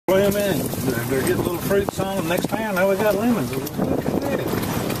Swimming, they're getting little fruits on them. Next time, now we got lemons. Look at that.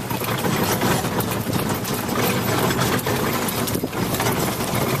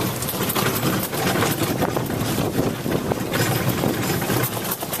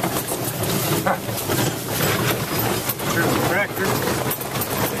 Here's the tractor.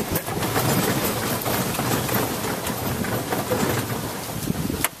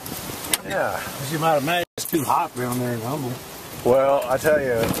 Yeah. As you might imagine, it's too hot down there in Humble. Well, I tell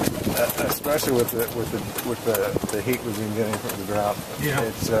you, especially with the heat we've been getting from the drought, Yeah.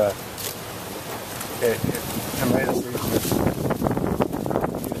 it's tomatoes is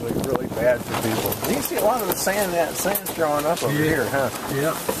usually really bad for people. You can see a lot of the sand's growing up over here, huh?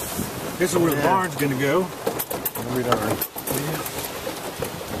 Yep. This is where the barn's going to go. We don't. Yeah.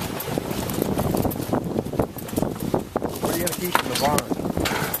 What are you going to keep in the barn?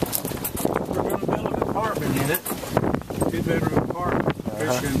 We're going to build an apartment in it. 2-bedroom apartment.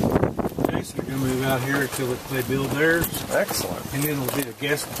 Tricia and Jason are going to move out here until they build theirs. Excellent. And then it'll be a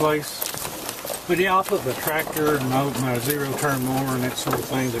guest place. But yeah, I'll put the tractor and my zero-turn mower and that sort of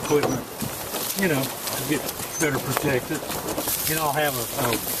thing, the equipment, you know, to get better protected. And I'll have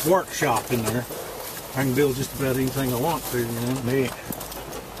a workshop in there. I can build just about anything I want to, you know. Neat.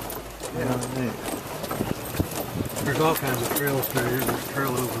 Yeah, neat. There's all kinds of trails through here. There's a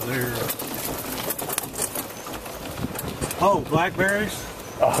trail over there. Oh, blackberries?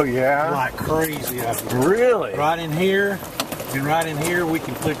 Oh, yeah? Like crazy out here. Really? Right in here, and right in here, we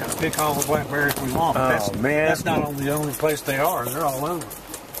can pick all the blackberries we want. Oh, man. That's not the only place they are. They're all over.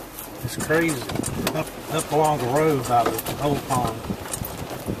 It's crazy. Up along the road by the old pond.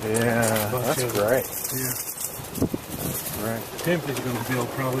 Yeah, that's great. Yeah. Right. Timpy's going to build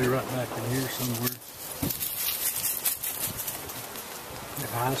probably right back in here somewhere. The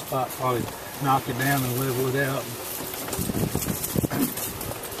high spot, probably knock it down and level it out.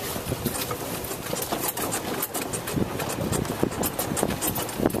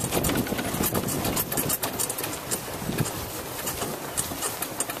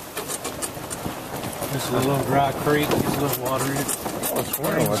 This is a little dry creek. There's a little water in it. I was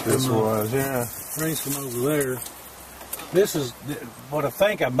wondering what this was, yeah. Rains from over there. This is what I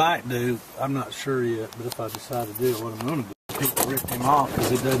think I might do. I'm not sure yet, but if I decide to do it, what I'm going to do is rip him off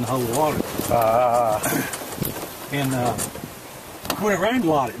because it doesn't hold water. And when it rained a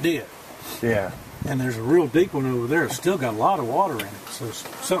lot, it did. Yeah. And there's a real deep one over there. It's still got a lot of water in it. So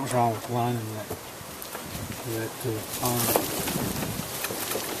something's wrong with lining that pond.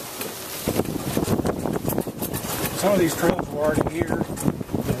 Some of these trails were already here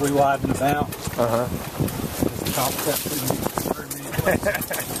that we widened about. Top that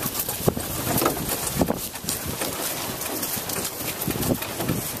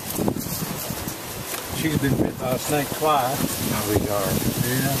She's been bit by a snake twice. Oh, we are.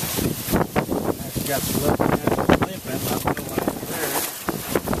 Yeah. She got some left hand limping. I'm going over there.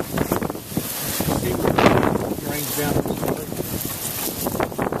 See where it rains down this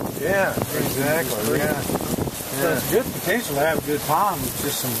way. Yeah, exactly. Yeah. So it's good potential to have a good pond with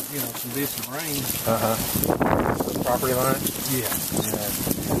just some decent rain. The property line? Yeah.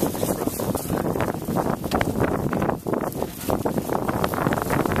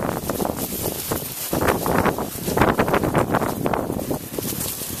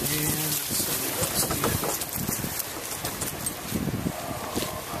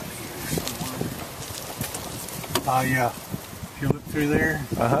 Oh yeah. If you look through there,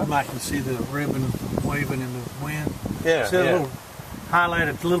 you might can see the ribbon waving in the wind. Yeah. See a little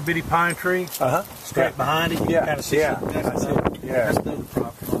highlighted little bitty pine tree straight behind it. You can kind of see that's the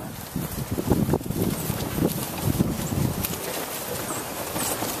property line.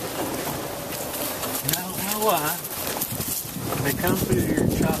 And I don't know why they come through here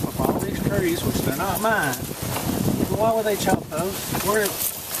and chop up all these trees, which they're not mine. But why would they chop those?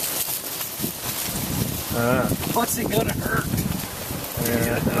 What's it gonna hurt?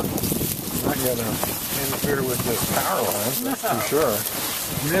 Yeah. Not gonna interfere with the power lines, that's for sure.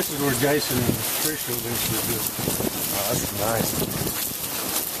 And this is where Jason and Tricia eventually do. Oh, that's nice.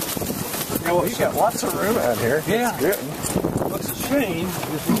 Yeah, well, you got lots of room out here. Yeah. That's good. What's a shame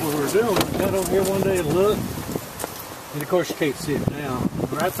is what we were doing. We got over here one day and looked. And of course you can't see it now.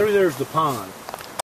 Right through there's the pond.